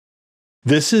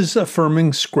This is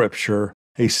Affirming Scripture,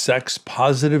 a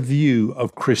sex-positive view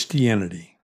of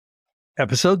Christianity.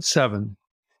 Episode 7.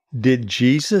 Did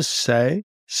Jesus say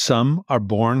some are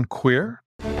born queer?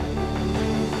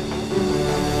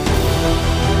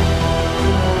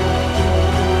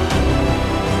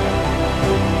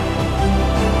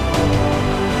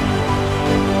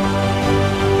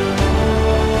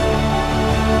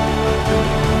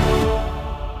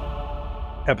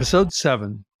 Episode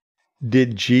 7.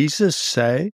 Did Jesus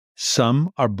say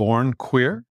some are born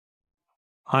queer?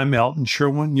 I'm Elton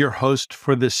Sherwin, your host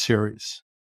for this series.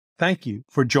 Thank you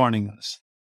for joining us.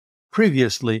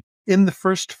 Previously, in the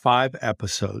first 5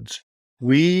 episodes,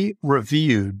 we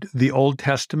reviewed the Old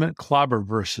Testament clobber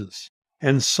verses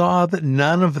and saw that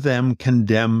none of them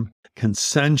condemn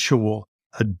consensual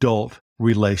adult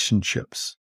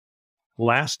relationships.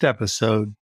 Last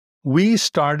episode, we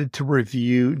started to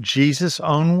review Jesus'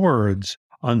 own words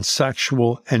on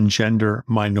sexual and gender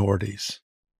minorities.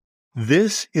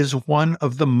 This is one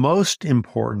of the most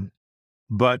important,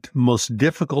 but most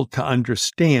difficult to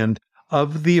understand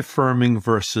of the affirming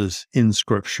verses in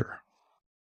Scripture.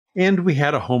 And we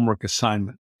had a homework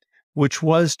assignment, which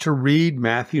was to read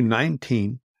Matthew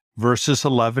 19, verses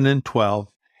 11 and 12,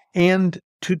 and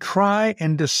to try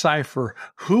and decipher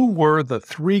who were the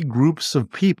 3 groups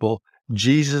of people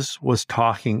Jesus was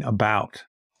talking about.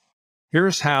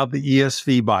 Here's how the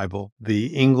ESV Bible,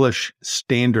 the English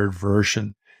Standard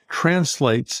Version,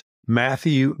 translates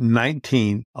Matthew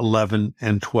 19, 11,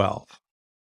 and 12.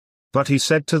 But he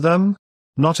said to them,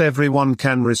 "Not everyone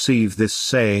can receive this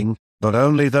saying, but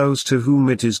only those to whom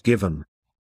it is given.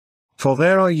 For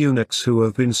there are eunuchs who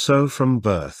have been so from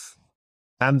birth.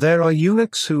 And there are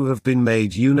eunuchs who have been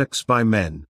made eunuchs by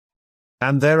men.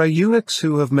 And there are eunuchs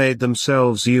who have made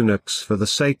themselves eunuchs for the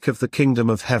sake of the kingdom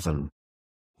of heaven.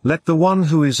 Let the one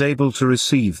who is able to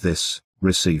receive this,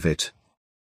 receive it."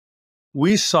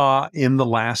 We saw in the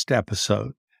last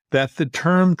episode that the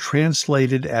term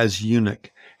translated as eunuch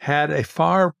had a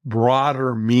far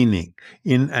broader meaning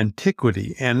in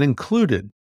antiquity and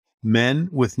included men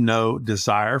with no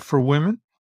desire for women,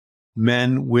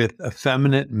 men with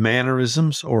effeminate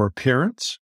mannerisms or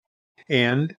appearance,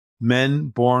 and men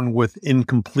born with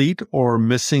incomplete or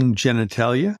missing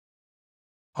genitalia.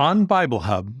 On Bible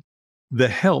Hub, the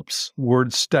Helps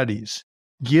Word Studies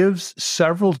gives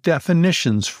several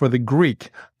definitions for the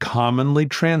Greek commonly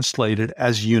translated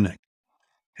as eunuch.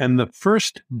 And the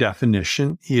first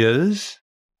definition is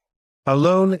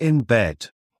alone in bed.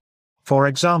 For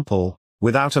example,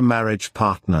 without a marriage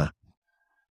partner.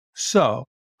 So,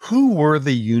 who were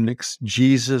the eunuchs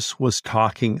Jesus was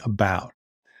talking about?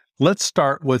 Let's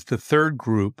start with the third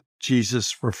group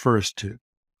Jesus refers to.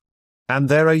 And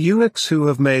there are eunuchs who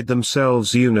have made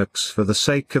themselves eunuchs for the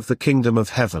sake of the kingdom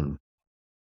of heaven.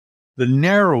 The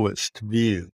narrowest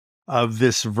view of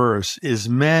this verse is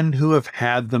men who have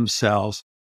had themselves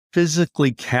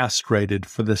physically castrated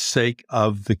for the sake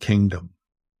of the kingdom.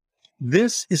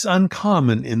 This is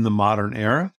uncommon in the modern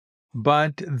era,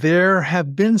 but there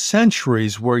have been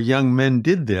centuries where young men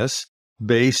did this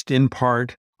based in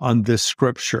part on this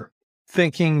scripture,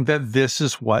 thinking that this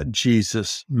is what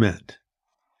Jesus meant.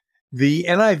 The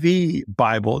NIV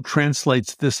Bible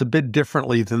translates this a bit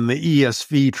differently than the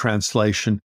ESV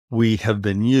translation we have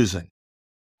been using.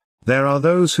 There are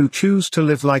those who choose to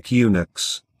live like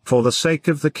eunuchs, for the sake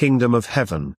of the kingdom of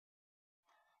heaven.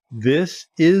 This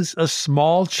is a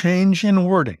small change in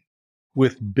wording,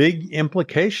 with big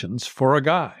implications for a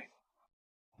guy.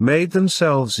 Made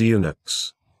themselves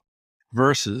eunuchs.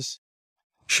 Versus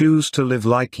choose to live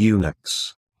like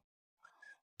eunuchs.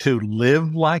 To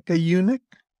live like a eunuch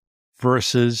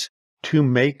versus to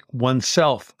make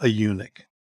oneself a eunuch.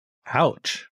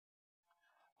 Ouch.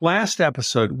 Last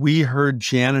episode, we heard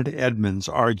Janet Edmonds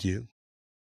argue.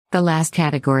 The last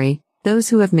category, those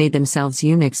who have made themselves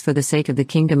eunuchs for the sake of the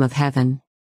kingdom of heaven,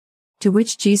 to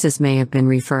which Jesus may have been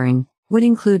referring, would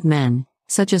include men,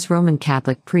 such as Roman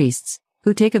Catholic priests,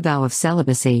 who take a vow of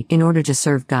celibacy in order to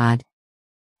serve God.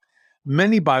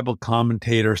 Many Bible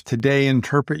commentators today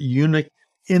interpret eunuch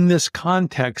in this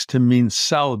context to mean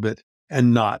celibate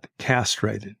and not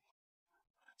castrated.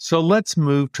 So let's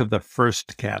move to the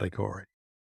first category.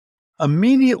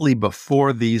 Immediately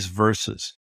before these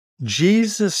verses,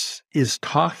 Jesus is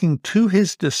talking to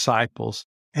his disciples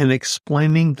and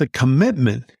explaining the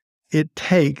commitment it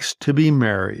takes to be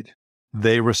married.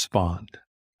 They respond.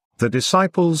 The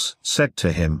disciples said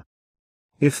to him,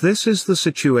 "If this is the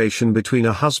situation between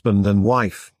a husband and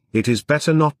wife, it is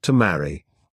better not to marry."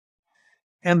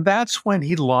 And that's when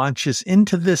he launches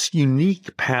into this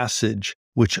unique passage,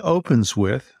 which opens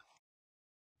with,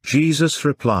 Jesus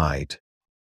replied,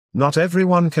 Not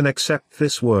everyone can accept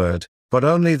this word, but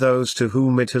only those to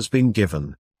whom it has been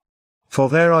given. For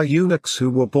there are eunuchs who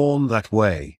were born that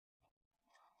way.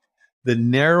 The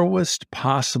narrowest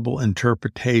possible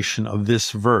interpretation of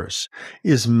this verse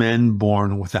is men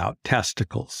born without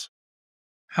testicles.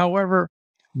 However,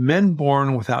 men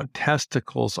born without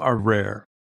testicles are rare,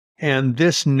 and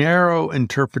this narrow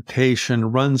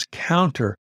interpretation runs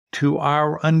counter to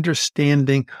our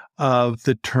understanding of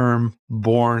the term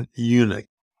born eunuch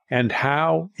and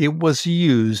how it was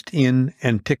used in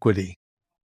antiquity.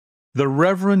 The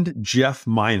Reverend Jeff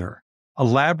Miner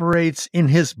elaborates in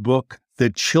his book, The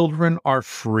Children Are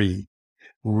Free,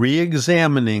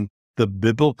 re-examining the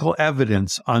biblical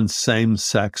evidence on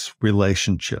same-sex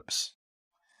relationships.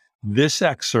 This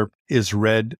excerpt is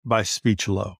read by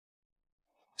Speechelo.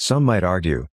 Some might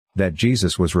argue that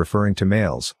Jesus was referring to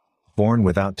males, born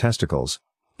without testicles,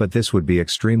 but this would be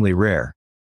extremely rare.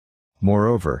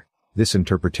 Moreover, this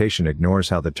interpretation ignores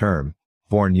how the term,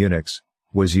 born eunuchs,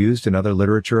 was used in other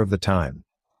literature of the time.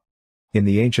 In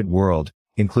the ancient world,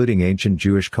 including ancient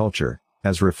Jewish culture,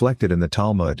 as reflected in the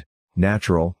Talmud,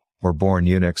 natural, or born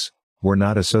eunuchs, were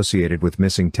not associated with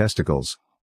missing testicles.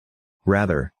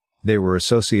 Rather, they were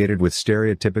associated with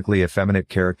stereotypically effeminate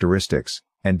characteristics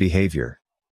and behavior.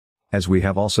 As we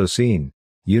have also seen,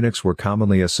 eunuchs were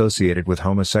commonly associated with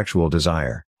homosexual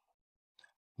desire.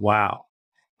 Wow.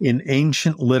 In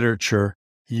ancient literature,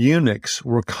 eunuchs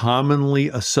were commonly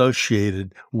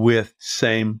associated with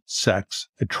same-sex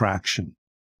attraction.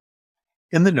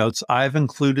 In the notes, I've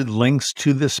included links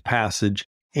to this passage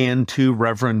and to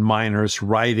Reverend Miner's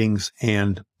writings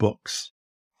and books.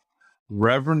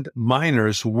 Reverend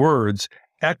Miner's words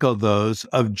echo those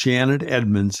of Janet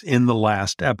Edmonds in the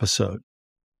last episode.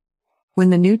 When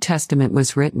the New Testament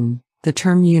was written, the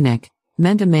term eunuch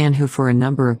meant a man who, for a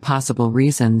number of possible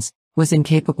reasons, was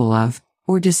incapable of,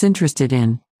 or disinterested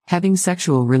in, having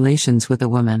sexual relations with a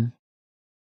woman.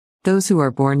 Those who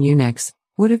are born eunuchs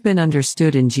would have been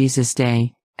understood in Jesus'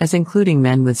 day as including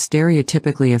men with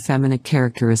stereotypically effeminate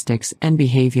characteristics and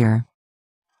behavior.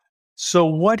 So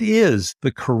what is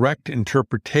the correct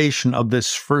interpretation of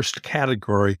this first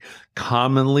category,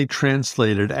 commonly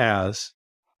translated as,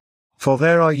 For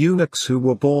there are eunuchs who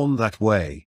were born that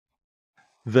way?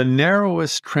 The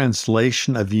narrowest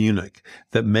translation of eunuch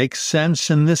that makes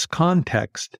sense in this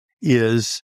context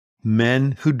is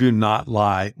men who do not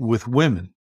lie with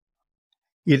women.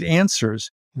 It answers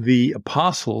the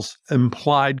apostles'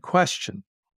 implied question.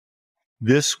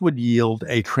 This would yield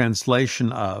a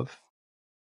translation of,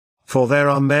 For there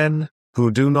are men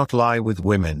who do not lie with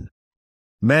women.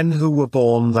 Men who were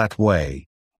born that way.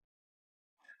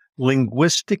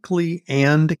 Linguistically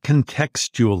and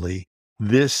contextually,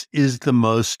 this is the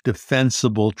most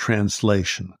defensible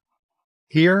translation.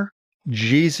 Here,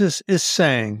 Jesus is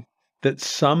saying that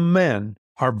some men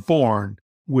are born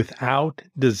without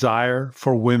desire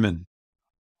for women.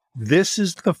 This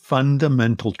is the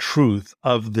fundamental truth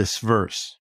of this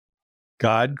verse.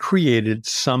 God created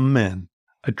some men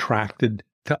attracted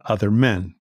to other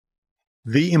men.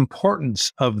 The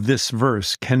importance of this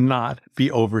verse cannot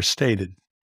be overstated.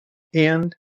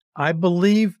 And I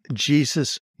believe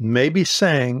Jesus may be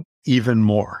saying even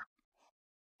more.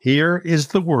 Here is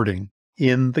the wording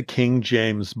in the King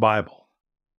James Bible.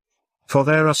 For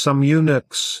there are some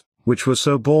eunuchs, which were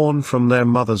so born from their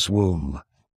mother's womb.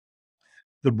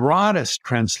 The broadest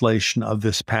translation of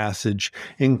this passage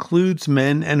includes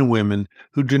men and women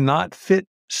who do not fit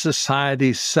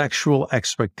society's sexual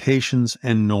expectations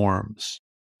and norms.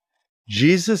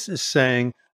 Jesus is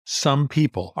saying some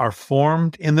people are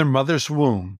formed in their mother's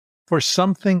womb for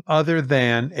something other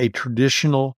than a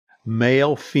traditional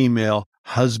male-female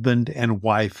husband and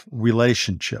wife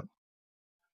relationship.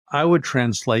 I would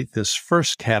translate this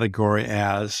first category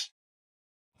as,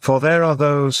 For there are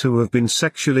those who have been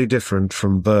sexually different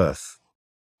from birth.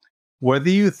 whether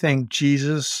you think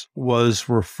Jesus was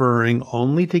referring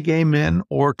only to gay men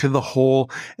or to the whole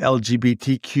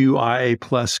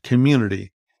LGBTQIA+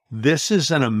 community, this is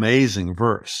an amazing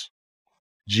verse.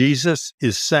 Jesus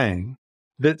is saying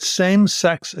that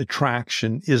same-sex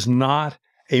attraction is not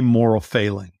a moral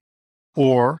failing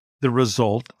or the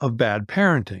result of bad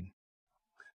parenting.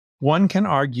 One can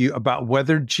argue about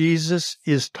whether Jesus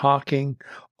is talking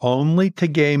only to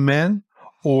gay men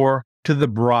or to the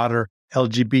broader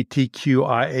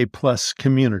LGBTQIA+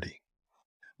 community.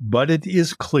 But it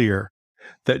is clear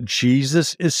that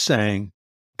Jesus is saying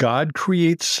God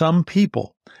creates some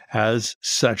people as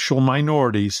sexual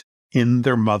minorities in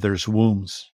their mother's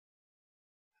wombs.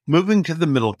 Moving to the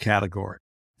middle category.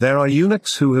 There are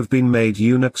eunuchs who have been made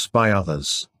eunuchs by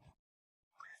others.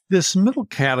 This middle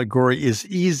category is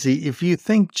easy if you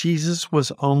think Jesus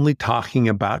was only talking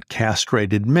about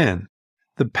castrated men.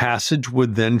 The passage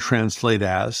would then translate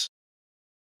as,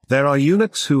 There are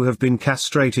eunuchs who have been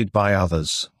castrated by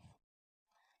others.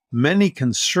 Many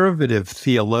conservative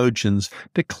theologians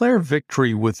declare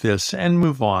victory with this and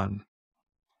move on.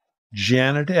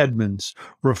 Janet Edmonds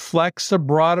reflects a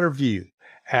broader view,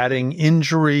 adding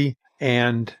injury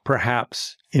and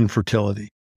perhaps infertility.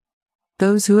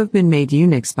 Those who have been made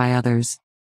eunuchs by others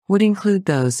would include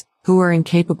those who are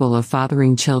incapable of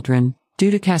fathering children due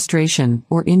to castration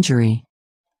or injury.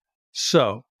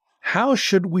 So, how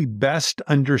should we best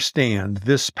understand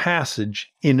this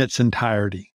passage in its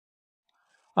entirety?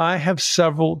 I have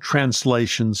several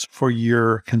translations for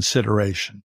your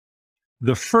consideration.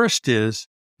 The first is,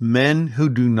 men who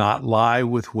do not lie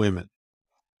with women.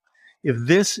 If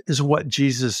this is what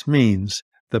Jesus means,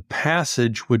 the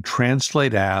passage would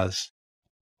translate as,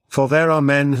 For there are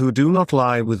men who do not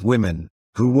lie with women,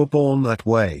 who were born that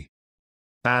way.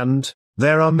 And,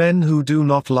 there are men who do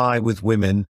not lie with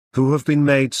women, who have been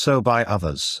made so by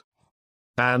others.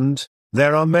 And,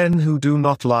 there are men who do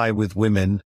not lie with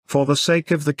women, for the sake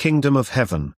of the kingdom of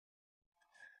heaven.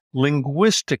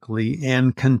 Linguistically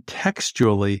and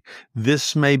contextually,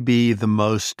 this may be the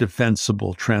most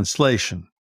defensible translation.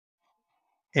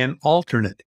 An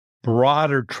alternate,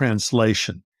 broader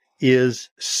translation is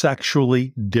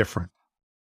sexually different.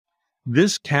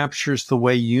 This captures the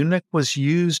way eunuch was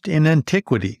used in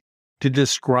antiquity to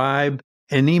describe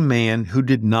any man who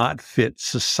did not fit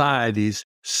society's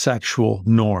sexual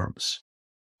norms.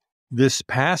 This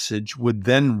passage would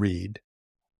then read,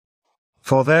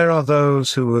 For there are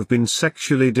those who have been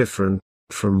sexually different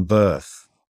from birth.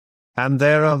 And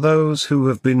there are those who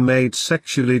have been made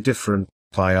sexually different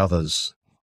by others.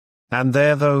 And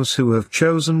there are those who have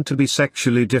chosen to be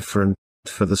sexually different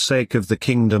for the sake of the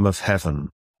kingdom of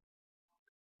heaven.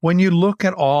 When you look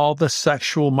at all the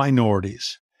sexual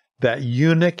minorities that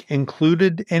eunuch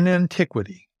included in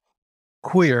antiquity,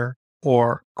 queer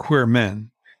or queer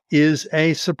men is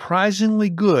a surprisingly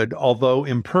good, although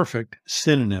imperfect,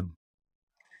 synonym.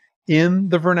 In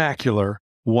the vernacular,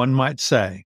 one might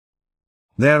say,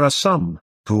 There are some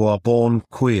who are born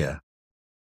queer.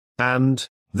 And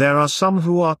there are some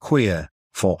who are queer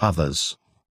for others.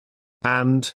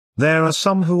 And there are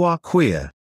some who are queer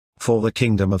for the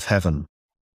kingdom of heaven.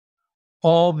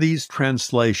 All these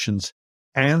translations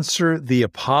answer the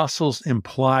apostles'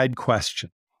 implied question.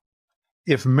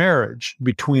 If marriage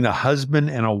between a husband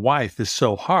and a wife is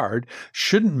so hard,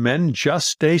 shouldn't men just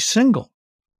stay single?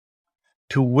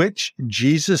 To which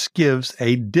Jesus gives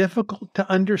a difficult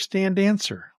to understand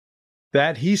answer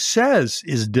that he says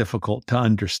is difficult to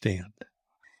understand,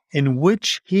 in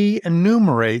which he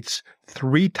enumerates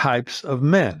 3 types of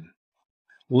men.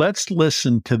 Let's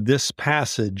listen to this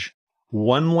passage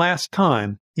one last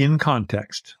time in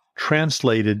context,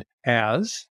 translated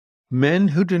as, men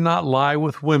who do not lie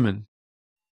with women.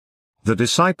 The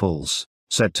disciples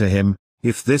said to him,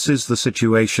 If this is the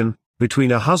situation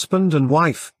between a husband and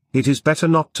wife, it is better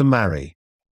not to marry.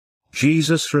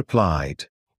 Jesus replied,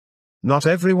 Not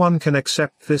everyone can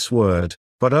accept this word,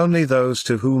 but only those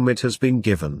to whom it has been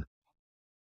given.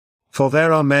 For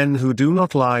there are men who do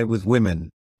not lie with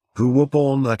women, who were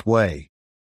born that way.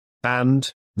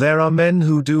 And, there are men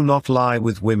who do not lie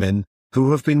with women,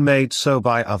 who have been made so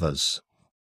by others.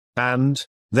 And,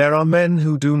 there are men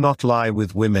who do not lie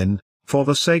with women, for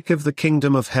the sake of the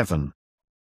kingdom of heaven.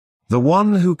 The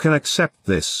one who can accept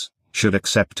this, should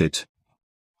accept it.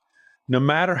 No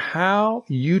matter how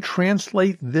you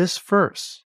translate this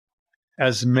verse,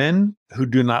 as men who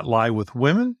do not lie with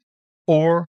women,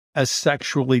 or as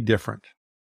sexually different,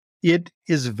 it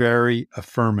is very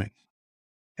affirming.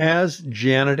 As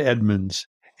Janet Edmonds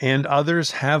and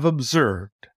others have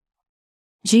observed,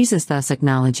 Jesus thus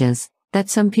acknowledges that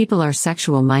some people are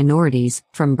sexual minorities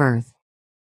from birth.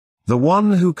 The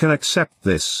one who can accept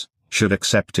this, should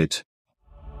accept it.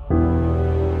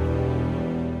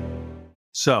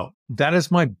 So, that is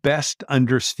my best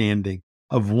understanding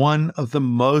of one of the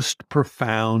most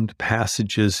profound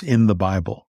passages in the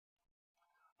Bible.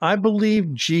 I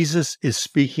believe Jesus is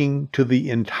speaking to the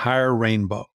entire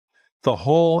rainbow, the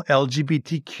whole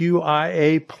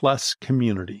LGBTQIA+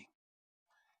 community.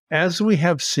 As we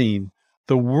have seen,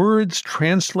 the words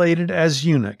translated as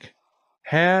eunuch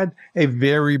had a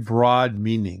very broad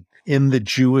meaning in the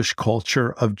Jewish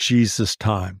culture of Jesus'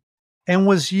 time, and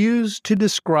was used to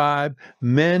describe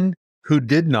men who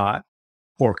did not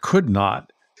or could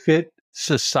not fit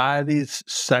society's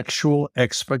sexual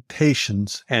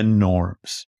expectations and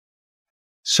norms.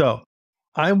 So,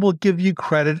 I will give you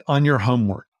credit on your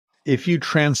homework if you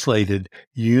translated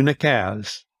eunuch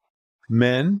as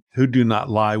men who do not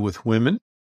lie with women,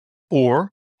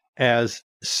 or as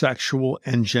sexual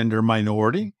and gender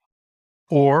minority,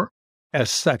 or as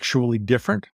sexually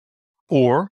different,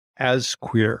 or as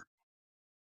queer.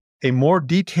 A more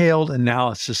detailed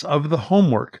analysis of the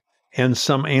homework and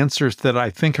some answers that I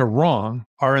think are wrong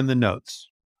are in the notes.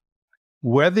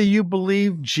 Whether you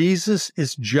believe Jesus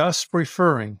is just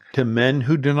referring to men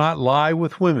who do not lie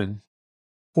with women,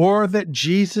 or that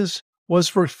Jesus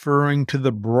was referring to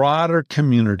the broader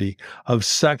community of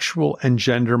sexual and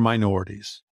gender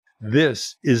minorities,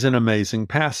 this is an amazing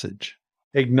passage,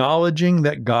 acknowledging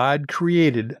that God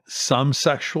created some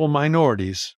sexual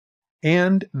minorities,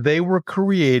 and they were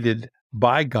created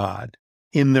by God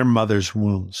in their mother's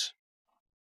wombs.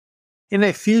 In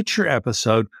a future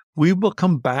episode, we will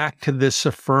come back to this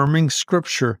affirming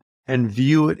scripture and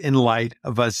view it in light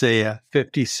of Isaiah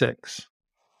 56.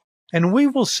 And we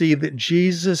will see that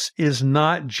Jesus is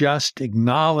not just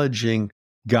acknowledging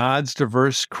God's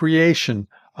diverse creation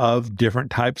of different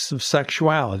types of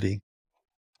sexuality,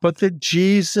 but that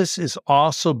Jesus is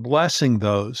also blessing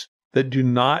those that do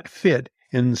not fit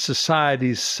in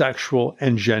society's sexual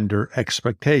and gender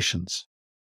expectations.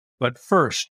 But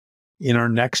first, in our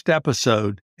next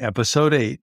episode, episode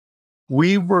 8,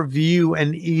 we review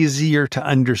an easier to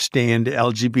understand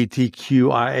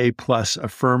LGBTQIA+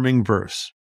 affirming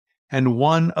verse, and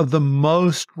one of the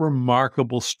most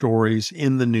remarkable stories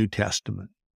in the New Testament.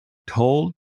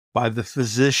 Told by the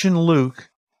physician Luke,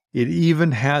 it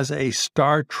even has a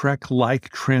Star Trek-like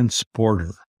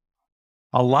transporter.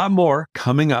 A lot more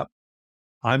coming up.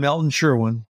 I'm Elton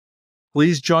Sherwin.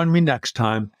 Please join me next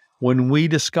time when we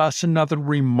discuss another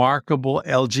remarkable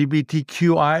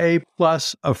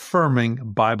LGBTQIA+ affirming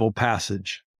Bible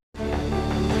passage.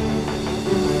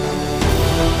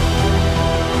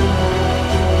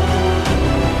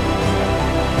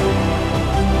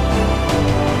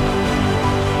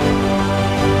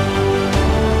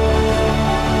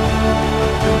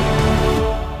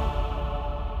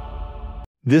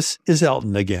 This is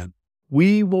Elton again.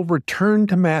 We will return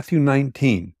to Matthew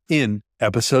 19 in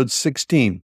episode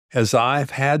 16, as I've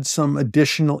had some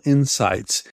additional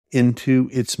insights into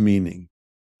its meaning.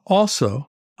 Also,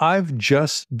 I've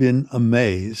just been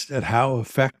amazed at how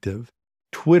effective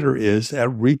Twitter is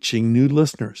at reaching new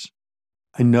listeners.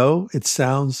 I know it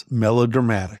sounds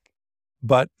melodramatic,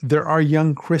 but there are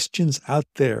young Christians out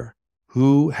there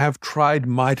who have tried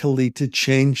mightily to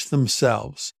change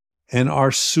themselves and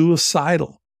are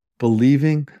suicidal,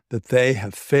 believing that they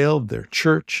have failed their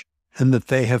church and that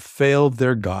they have failed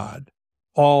their God,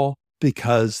 all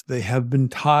because they have been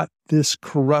taught this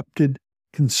corrupted,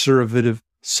 conservative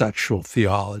sexual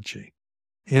theology.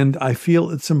 And I feel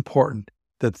it's important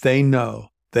that they know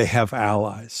they have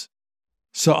allies.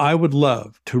 So I would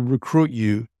love to recruit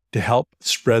you to help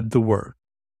spread the word.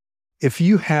 If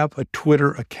you have a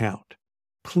Twitter account,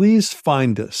 please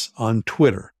find us on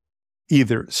Twitter.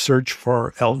 Either search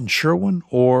for Elton Sherwin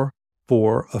or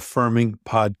for Affirming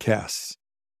Podcasts,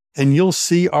 and you'll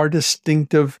see our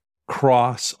distinctive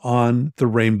cross on the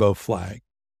rainbow flag.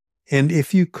 And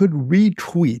if you could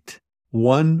retweet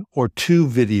 1 or 2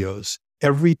 videos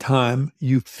every time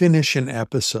you finish an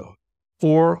episode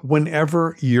or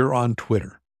whenever you're on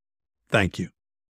Twitter. Thank you.